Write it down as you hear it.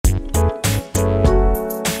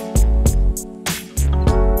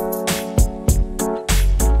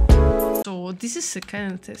this is a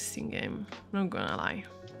kind of testing game, not gonna lie.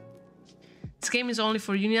 This game is only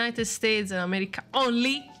for United States and America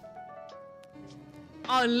only.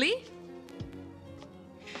 Only?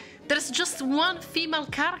 There's just one female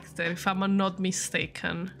character, if I'm not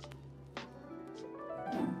mistaken.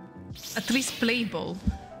 At least playable.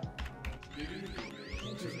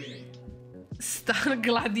 Star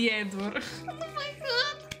Gladiator. Oh my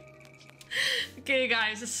god. Okay,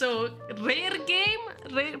 guys, so rare game,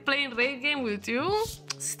 playing rare game with you.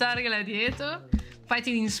 Star Gladiator,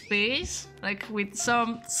 fighting in space, like with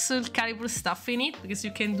some Soul Calibur stuff in it, because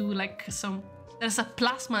you can do like some. There's a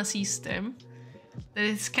plasma system that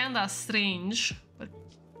is kinda strange,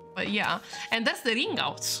 but yeah, and that's the ring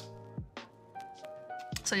outs.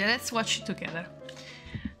 So yeah, let's watch it together.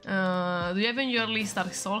 Do you have in your list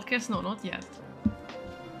Darkstalkers? No, not yet.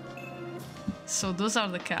 So those are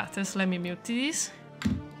the characters. Let me mute this.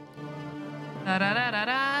 But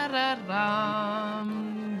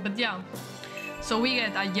yeah, so we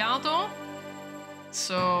get Ayato,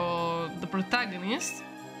 so the protagonist,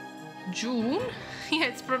 June. Yeah,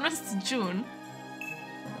 it's pronounced June.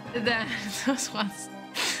 Then those ones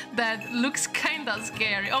that looks kinda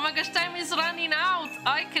scary. Oh my gosh, time is running out.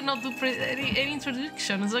 I cannot do any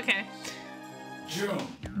introductions. Okay.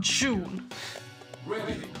 June.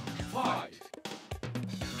 Ready, fight.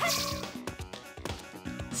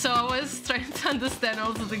 So I was trying to understand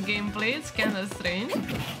also the gameplay. It's kinda strange.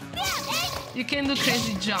 You can do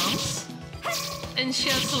crazy jumps, and she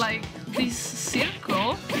has like this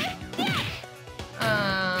circle,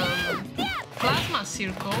 plasma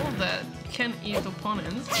circle that can eat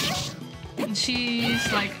opponents. And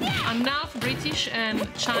she's like an half British and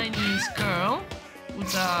Chinese girl who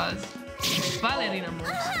does ballerina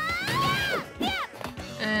moves.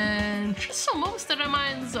 And some moves that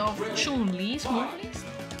reminds of Chun-Li's moves.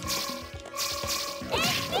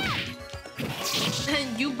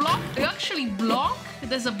 And you block, you actually block,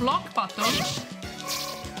 there's a block button.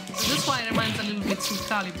 So that's why it reminds a little bit of Soul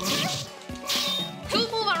Calibur. To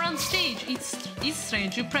move around stage, it's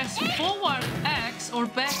strange. You press forward X or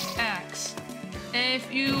back X.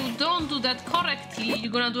 If you don't do that correctly,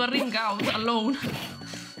 you're gonna do a ring out alone.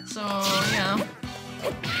 So yeah.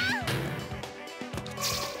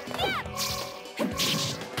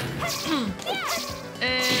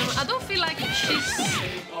 I don't feel like she's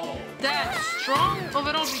that strong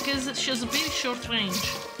overall because she has a very short range.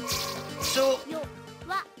 So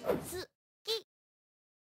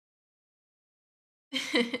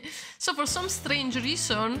so for some strange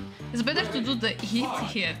reason, it's better to do the kick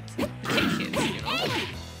hits, you know?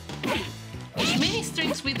 There's many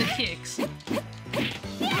strings with the kicks.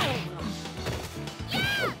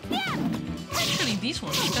 Actually, this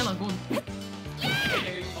one is kinda good.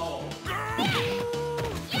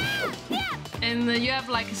 And you have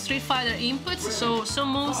like Street Fighter inputs, so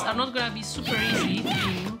some moves are not gonna be super easy to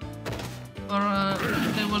do, or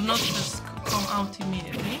they will not just come out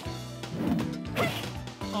immediately.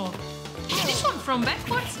 Oh, this one from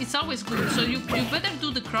backwards, it's always good, so you better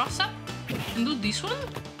do the cross up and do this one.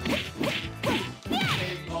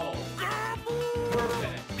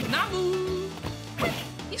 Nabu!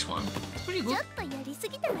 This one, it's pretty good.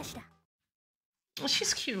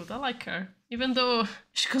 She's cute, I like her. Even though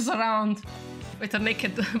she goes around with her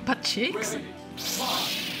naked butt cheeks.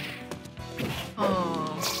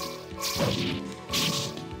 Oh.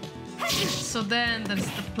 So then there's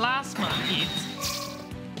the plasma hit.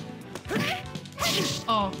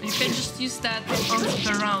 Oh, you can just use that on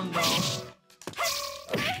the round though.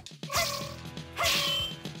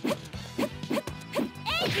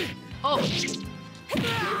 Oh.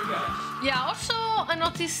 Yeah, also I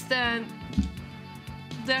noticed that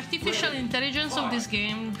the artificial intelligence of this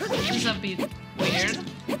game is a bit weird.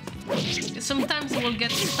 Sometimes it will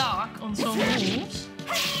get stuck on some moves.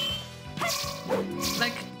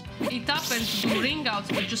 Like, it happened to do ring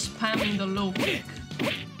outs but just spamming the low kick.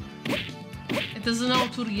 It doesn't know how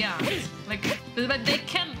to react. Like, but they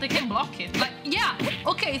can block it. Like, yeah,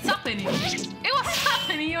 okay, it's happening. It was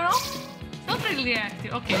happening, you know? Not really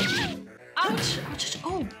reacting. Okay. Ouch! Ouch!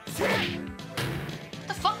 Oh! What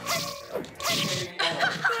the fuck?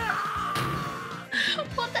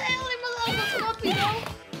 What the hell? It must almost got me though.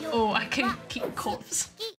 Oh, I can kick corpse.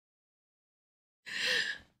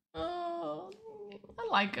 Oh, I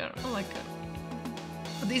like her. I like her.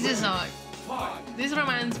 This is this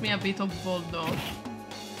reminds me a bit of Voldo.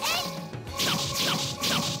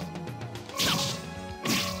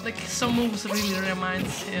 Like some moves really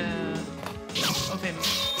reminds of him.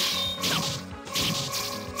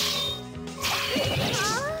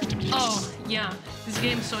 Oh yeah, this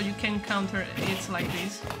game so you can counter it like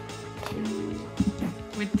this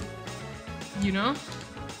with you know?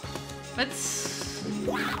 Let's...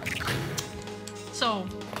 So,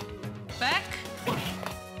 back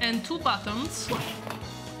and 2 buttons.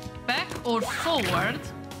 Back or forward.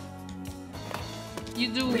 You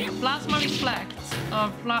do plasma reflect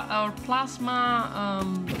or plasma...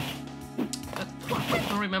 I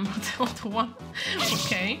don't remember the other one.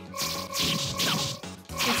 Okay.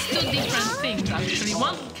 It's 2 different things actually.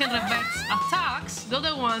 One can reverse attacks, the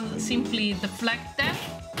other one simply deflects them.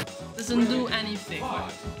 Doesn't do anything.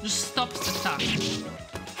 Just stops the attack.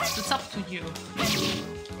 It's up to you.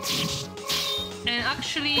 And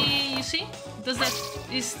actually, you see,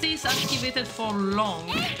 it stays activated for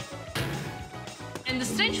long. And the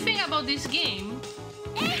strange thing about this game,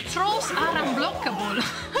 throws are unblockable.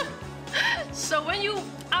 So when you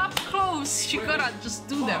up close, you gotta just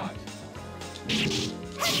do them. You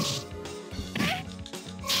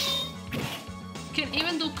can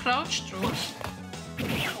even do crouch throws,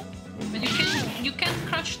 but you can't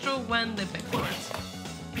crouch throw when they're backwards.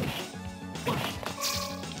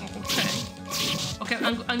 Okay,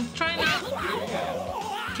 I'm trying out.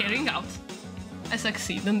 Carrying out. I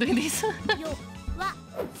succeed in doing this.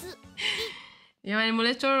 You have an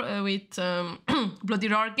emulator with bloody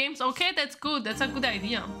roar games. Okay, that's good. That's a good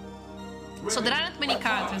idea. So there aren't many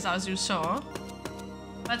characters, as you saw,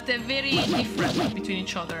 but they're very different between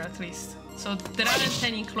each other, at least. So there aren't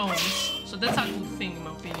any clones. So that's a good thing, in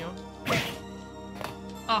my opinion.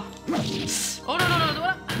 Oh, oh no!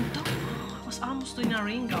 I was almost doing a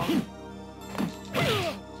ring out.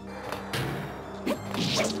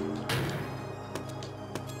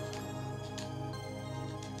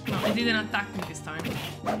 No, it didn't attack me this time.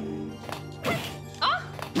 Ah!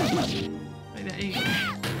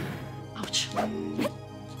 Ouch.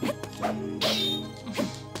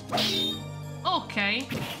 Okay.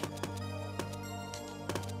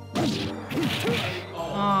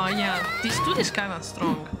 Oh yeah, this dude is kind of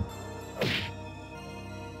strong.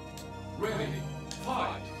 Ready,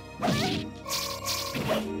 fight.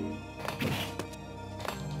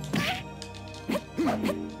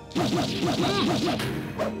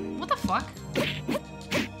 What the fuck?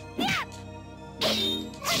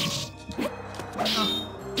 Oh.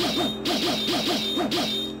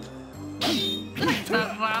 Like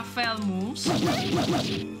that Raphael moves.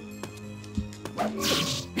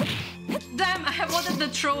 Damn, I wanted the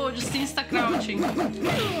throw, just insta crouching.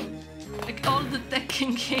 Like all the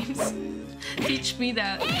Tekken games teach me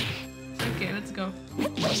that. Okay, let's go.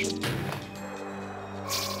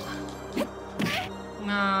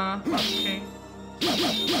 Nah, okay.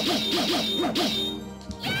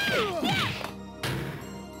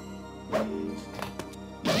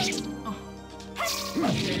 Oh.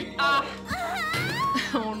 Ah!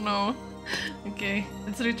 Oh no. Okay,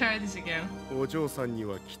 let's retry this again.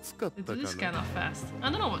 This is kind of fast. I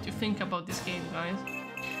don't know what you think about this game, guys.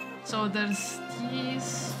 So there's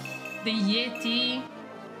this, the Yeti,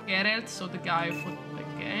 Geralt, so the guy I fought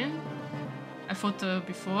again. I fought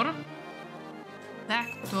before.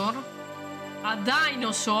 Vector, a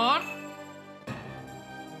dinosaur,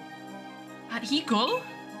 an eagle,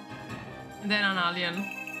 and then an alien.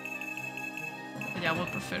 But yeah, I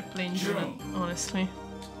would prefer plain human, honestly.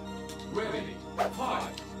 Ready,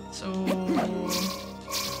 fight. So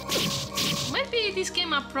maybe this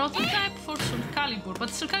game a prototype for Soul Calibur, but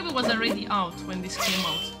Soul Calibur was already out when this came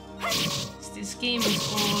out. This game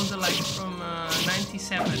is old, like from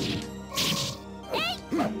 97.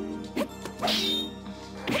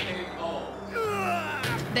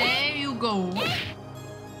 There you go.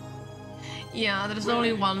 Yeah, there's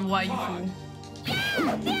only one waifu.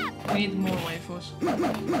 We need more waifus.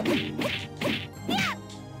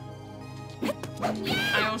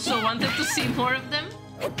 I also wanted to see more of them.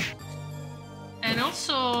 And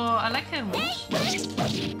also, I like her moves.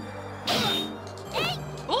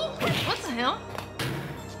 Oh, what the hell?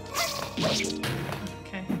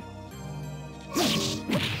 Okay.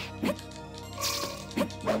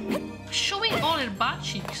 Showing all her butt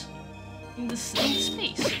cheeks in the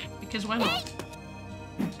space, because why not?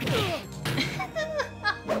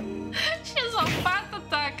 She has a fat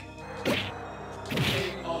attack.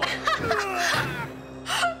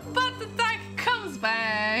 But the attack comes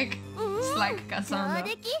back. It's like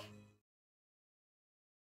Cassandra.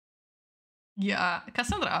 Yeah,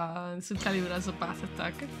 Cassandra Soul Calibur has a bat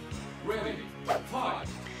attack. Ready, fight.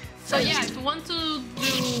 So yeah, if you want to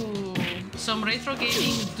do some retro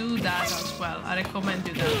gaming, do that as well. I recommend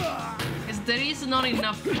you that. Because there is not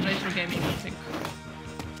enough retro gaming, I think.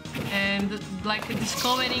 And like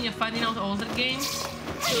discovering and finding out older games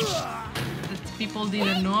that people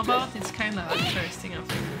didn't know about, it's kind of interesting, I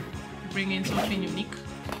think. Bring in something unique.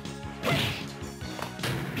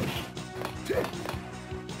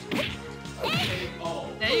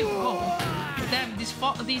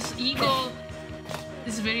 this eagle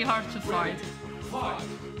is very hard to fight.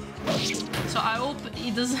 So I hope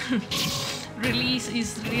he doesn't release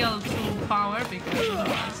his real true power, because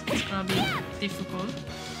otherwise it's gonna be difficult.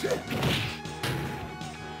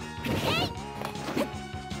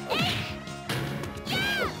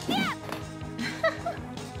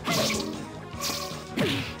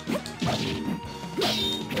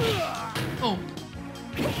 Oh,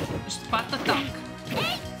 just part attack.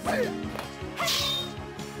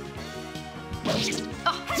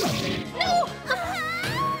 Oh, no!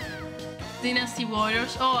 Dynasty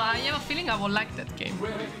Warriors. Oh, I have a feeling I will like that game.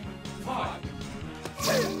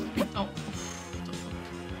 Oh,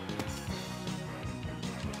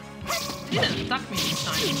 he didn't attack me this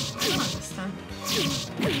time. I don't understand.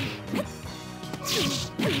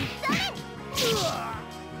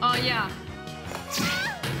 Oh yeah.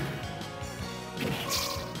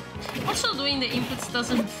 Also, doing the inputs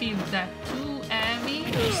doesn't feel that too heavy.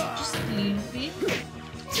 Just a little bit.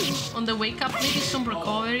 On the wake up, maybe some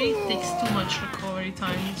recovery. Takes too much recovery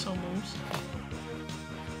time in some moves.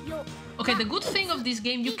 Okay, the good thing of this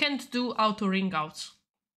game, you can't do auto ring outs.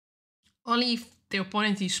 Only if the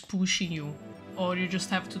opponent is pushing you, or you just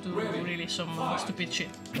have to do really some stupid shit.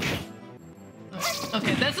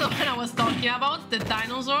 Okay, that's the one I was talking about. The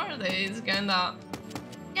dinosaur. It's kinda.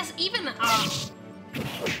 Yes, even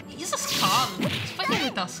he's a skull. He's fighting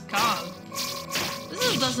with a skull.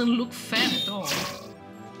 This doesn't look fair at all.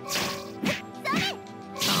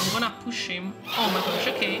 So I'm gonna push him. Oh my gosh,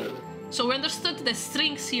 okay. So we understood the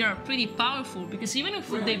strings here are pretty powerful, because even if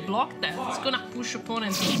they block that, it's gonna push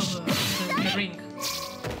opponents out of the ring.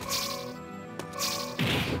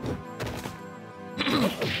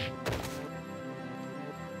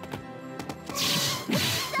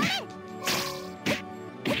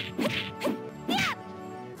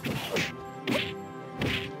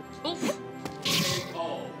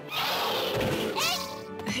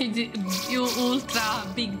 You ultra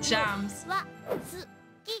big jumps.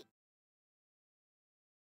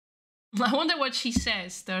 I wonder what she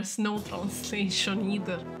says. There's no translation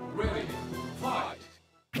either. Ready, fight.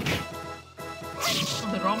 Oh,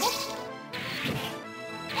 the robot?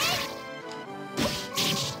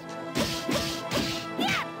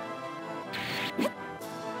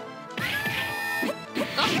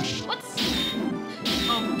 Oh, what's...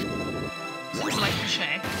 Oh, seems like a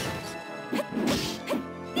check.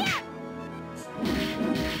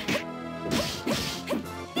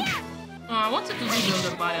 I wanted to do the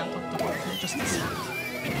other variant of the bottle, just to see.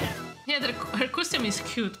 Yeah, her costume is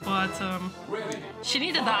cute, but she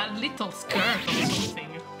needed a little skirt or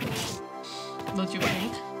something. Don't you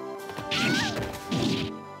think?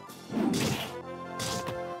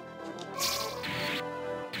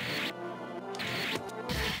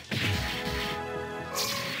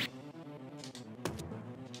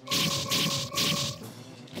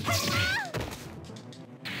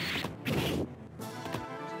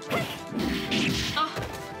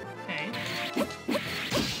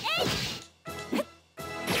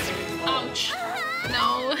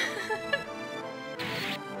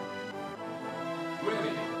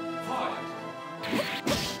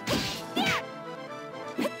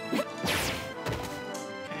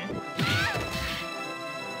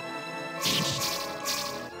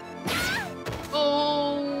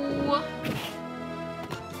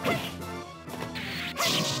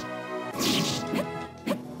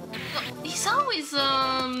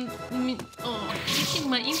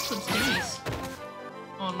 My input thingies.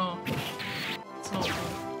 Oh no. It's not good.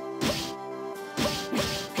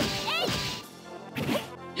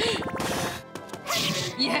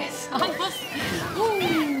 Yes! Almost!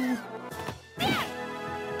 Ooh.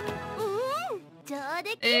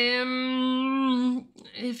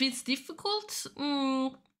 If it's difficult,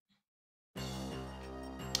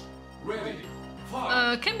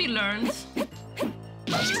 can be learned.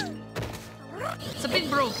 It's a bit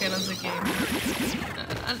broken as a game.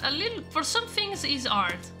 A little, for some things is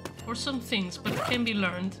hard, for some things, but can be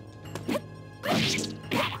learned.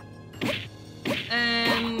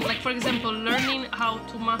 And like for example, learning how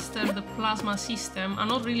to master the plasma system. I'm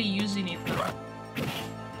not really using it now.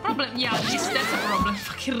 Problem, yeah, that's a problem.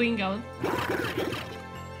 Fucking ring out.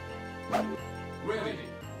 Ready,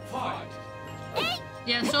 fight.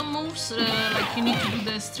 Yeah, some moves like you need to do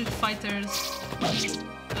the Street Fighters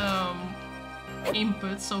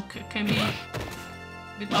input, so can be a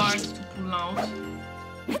bit hard to pull out.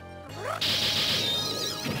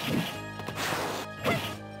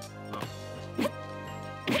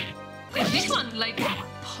 Okay, this one, like,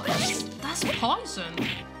 that's poison.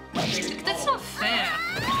 Like, that's not fair.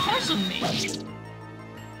 It poisoned me.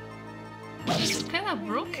 It's kind of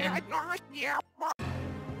broken.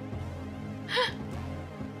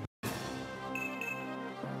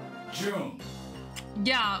 June.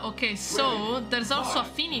 Yeah, okay, so there's also a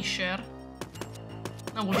finisher.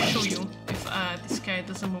 I will show you if this guy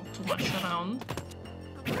doesn't move too much around.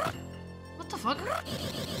 What the fuck?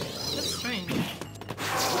 That's strange.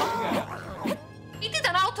 He did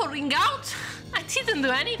an auto ring out? I didn't do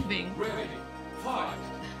anything. Ready. Fight.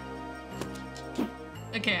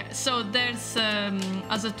 Okay, so there's,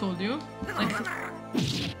 as I told you, like,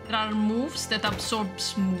 there are moves that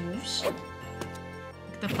absorbs moves.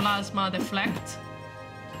 Like the plasma deflect.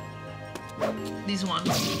 This one.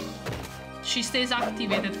 She stays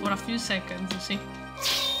activated for a few seconds, you see?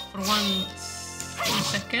 For 2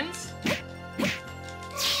 seconds.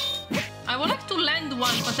 I would like to land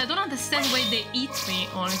one, but I don't understand why they eat me,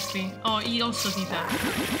 honestly. Oh, he also did that.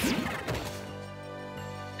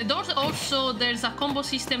 And also, there's a combo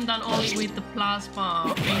system done only with the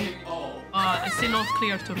plasma thing. It's still not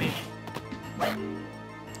clear to me.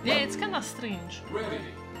 Yeah, it's kind of strange. Ready.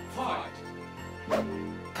 Fight.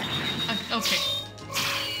 Okay.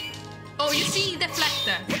 Oh, you see,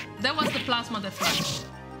 deflector. That was the plasma deflect.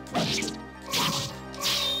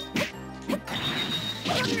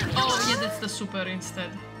 Oh, yeah, that's the super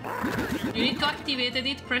instead. You need to activate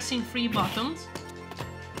it pressing 3 buttons.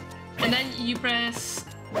 And then you press...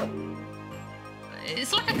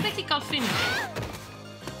 It's like a critical finish.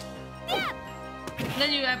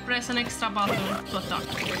 Then you press an extra button to attack.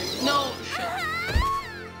 No, shit.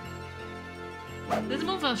 Let's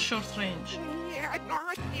move at short range.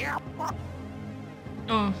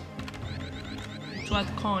 Oh. To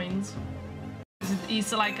add coins.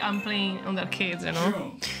 It's like I'm playing on the arcades, you know?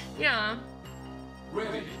 June. Yeah.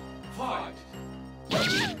 Ready. Fight.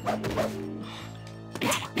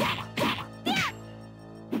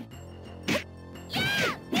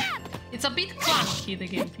 It's a bit clunky, the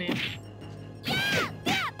gameplay.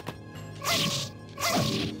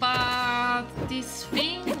 But this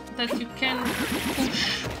thing that you can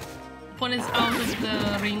push opponents out of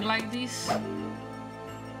the ring like this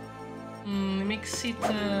makes it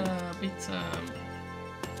a bit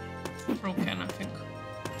broken, I think.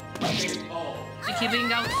 Like it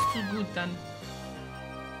ring out too good then.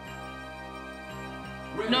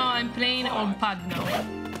 No, I'm playing on pad now.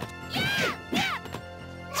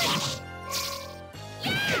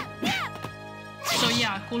 So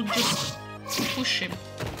yeah, I could just push him.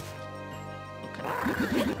 Okay.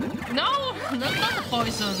 No, not the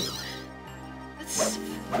poison. That's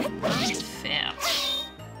unfair.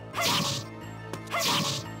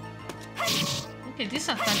 Okay, this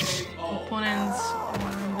attacks opponents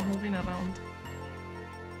when they're moving around.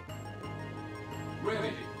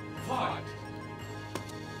 Ready. Fight.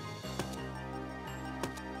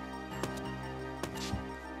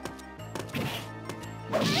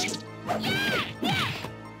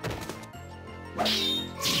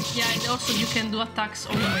 Yeah, and also you can do attacks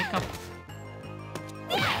on wake up.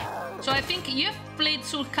 So I think you've played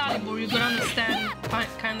Soul Calibur, you're gonna understand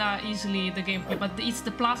kinda easily the gameplay, but it's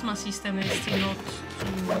the plasma system that is still not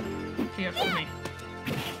too clear for me.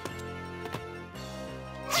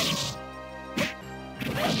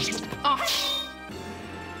 Oh!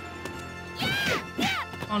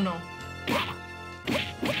 Oh no.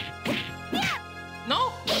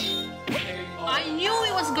 No! I knew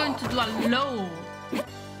he was going to do a low.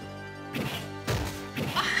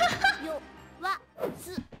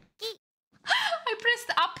 I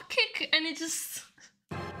pressed up kick and it just...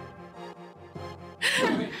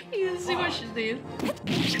 You see what she did?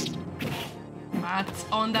 But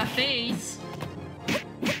on the face.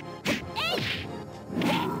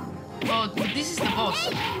 Oh, this is the boss.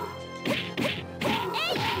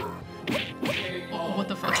 Oh, what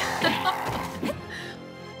the fuck?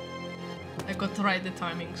 I got to write the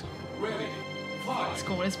timings. Ready. Fight. Let's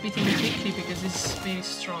go, let's beat him quickly because it's very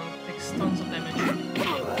strong, takes tons of damage.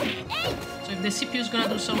 So if the CPU is gonna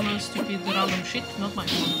do some stupid random shit, not my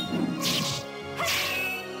fault.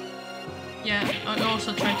 Yeah, I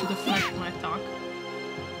also try to deflect my attack.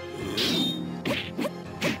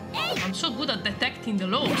 I'm so good at detecting the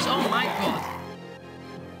lows, oh my god.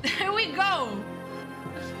 There we go!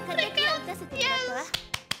 Yes!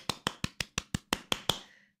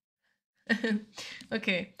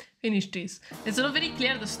 Okay, finish this. It's not very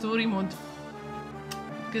clear the story mode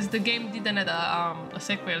because the game didn't have a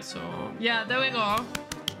sequel, so yeah, there we go.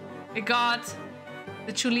 We got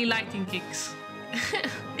the Chun-Li lighting kicks.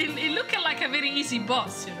 It looked like a very easy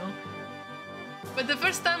boss, you know. But the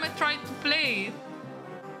first time I tried to play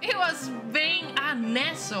it was being an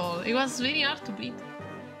asshole. It was very hard to beat.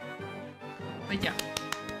 But yeah.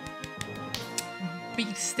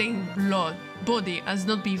 Big stained blood body has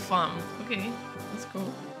not been found. Okay, let's go.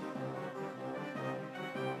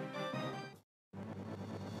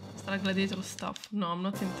 Star Gladiator stuff. No, I'm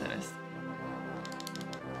not interested.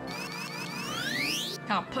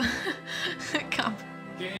 Cup. Cup.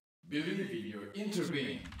 Believe in your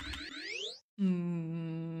intervene.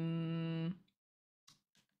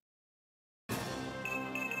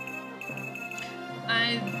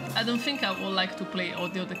 I don't think I would like to play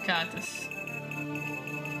Odio the Catus.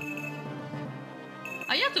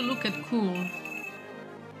 I had to look at cool.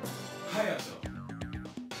 Hayato.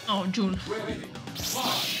 Oh, June. Ready.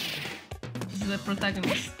 Fight. She's the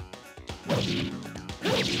protagonist.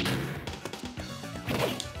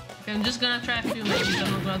 Okay, I'm just gonna try a few moves.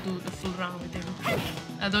 I'm not gonna do the full round with him.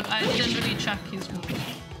 I didn't really check his moves.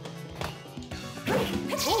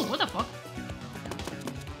 Oh, what the fuck?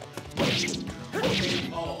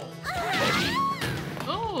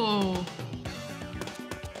 Oh.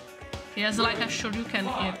 He has like a Shoryuken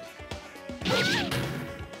hit.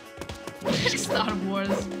 Star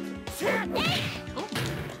Wars.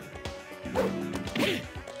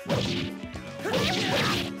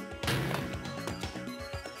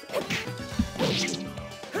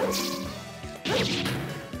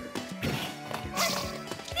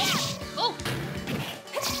 Oh. Oh.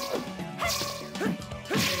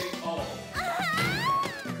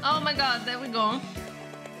 Oh my god, there we go.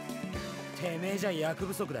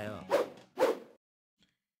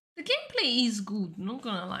 The gameplay is good, not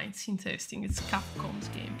gonna lie, it's interesting, it's Capcom's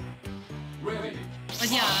game. Ready. But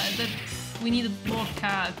yeah, we needed more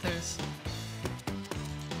characters.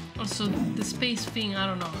 Also, the space thing, I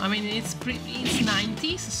don't know. I mean, it's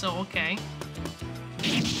 90s, so okay.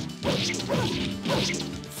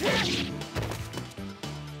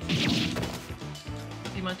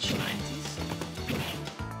 Pretty much 90s.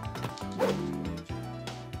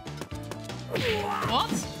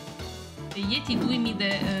 What? The Yeti doing me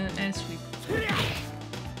the air sweep.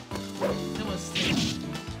 That was...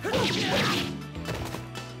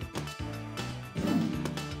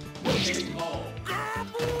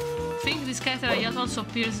 I think this character yet also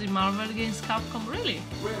appears in Marvel against Capcom. Really?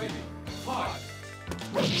 Ready. Fight.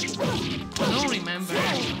 I don't remember.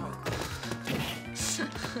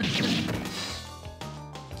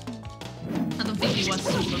 I don't think he was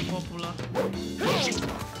super popular.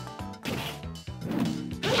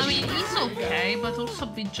 I mean, he's okay, but also a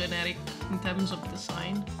bit generic in terms of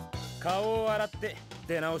design.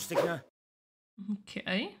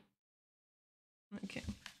 Okay. Okay.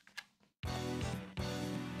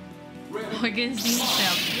 Oh, against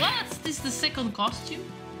himself. What's this? The second costume?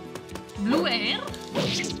 Blue air?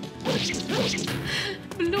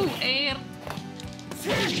 Blue air.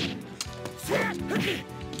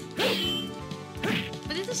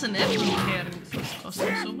 But it doesn't have blue hair in the first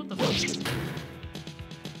costume, so what the fuck?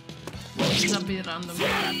 This is a bit random.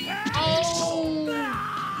 Oh!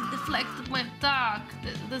 It deflected my attack.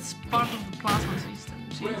 That's part of the plasma system.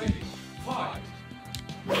 See? Ready. Fight.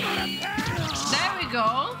 There we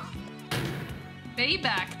go.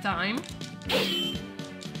 Payback time.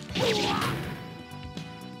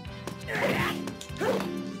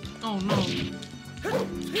 Oh no.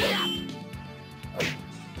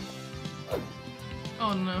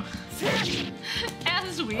 Oh no.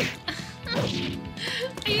 Air sweep.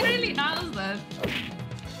 He really has that.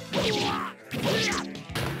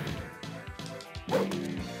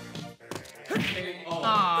 Oh,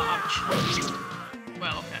 ouch.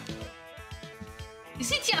 Well, okay.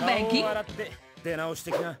 Is it teabagging?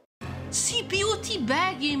 CPU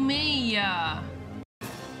teabagging me!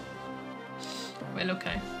 Well,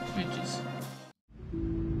 okay. Bridges.